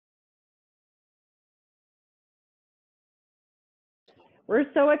We're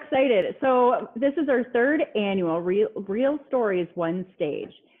so excited. So this is our third annual Real Stories One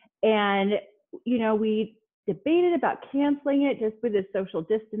Stage. And, we debated about canceling it just with the social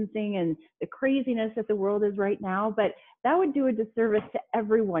distancing and the craziness that the world is right now. But that would do a disservice to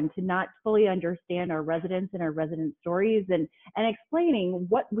everyone to not fully understand our residents and our resident stories and explaining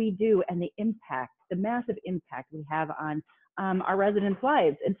what we do and the impact, the massive impact we have on our residents'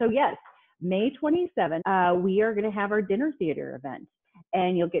 lives. And so, yes, May 27th, we are going to have our dinner theater event.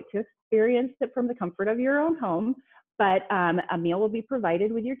 And you'll get to experience it from the comfort of your own home. But a meal will be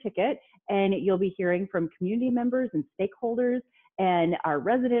provided with your ticket, and you'll be hearing from community members and stakeholders and our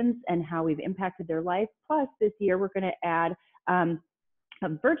residents and how we've impacted their life. Plus, this year we're going to add a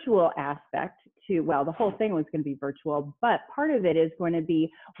virtual aspect to, well, the whole thing was going to be virtual, but part of it is going to be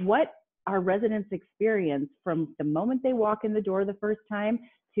what our residents experience from the moment they walk in the door the first time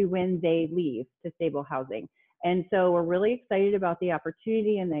to when they leave to stable housing. And so we're really excited about the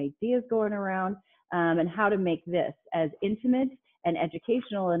opportunity and the ideas going around and how to make this as intimate and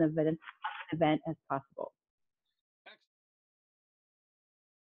educational an event as possible.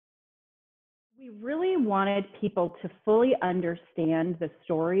 We really wanted people to fully understand the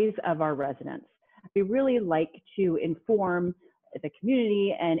stories of our residents. We really like to inform the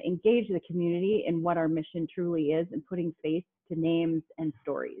community and engage the community in what our mission truly is and putting face to names and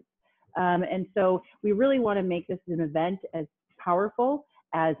stories. And so we really want to make this an event as powerful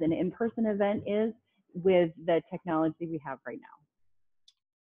as an in-person event is with the technology we have right now.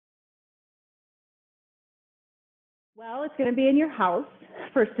 Well, it's going to be in your house,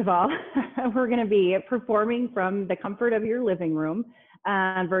 first of all. We're going to be performing from the comfort of your living room,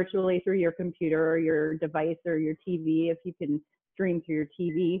 virtually through your computer or your device or your TV, if you can stream through your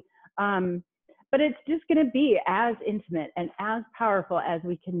TV. But it's just going to be as intimate and as powerful as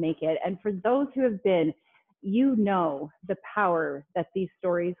we can make it. And for those who have been, the power that these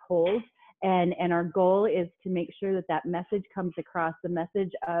stories hold. And our goal is to make sure that that message comes across, the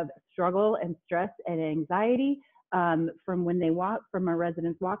message of struggle and stress and anxiety from when they walk, from our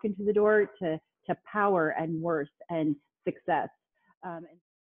residents walk into the door to power and worth and success.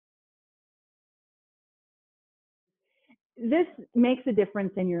 This makes a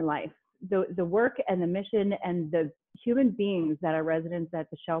difference in your life. The work and the mission and the human beings that are residents at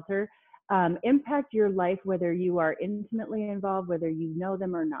the shelter impact your life, whether you are intimately involved, whether you know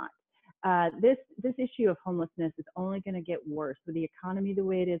them or not. This issue of homelessness is only going to get worse with the economy the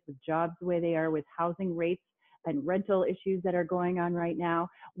way it is, with jobs the way they are, with housing rates and rental issues that are going on right now.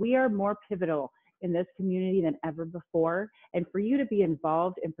 We are more pivotal in this community than ever before. And for you to be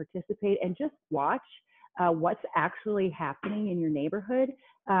involved and participate and just watch what's actually happening in your neighborhood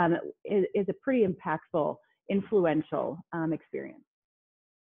is a pretty impactful, influential experience.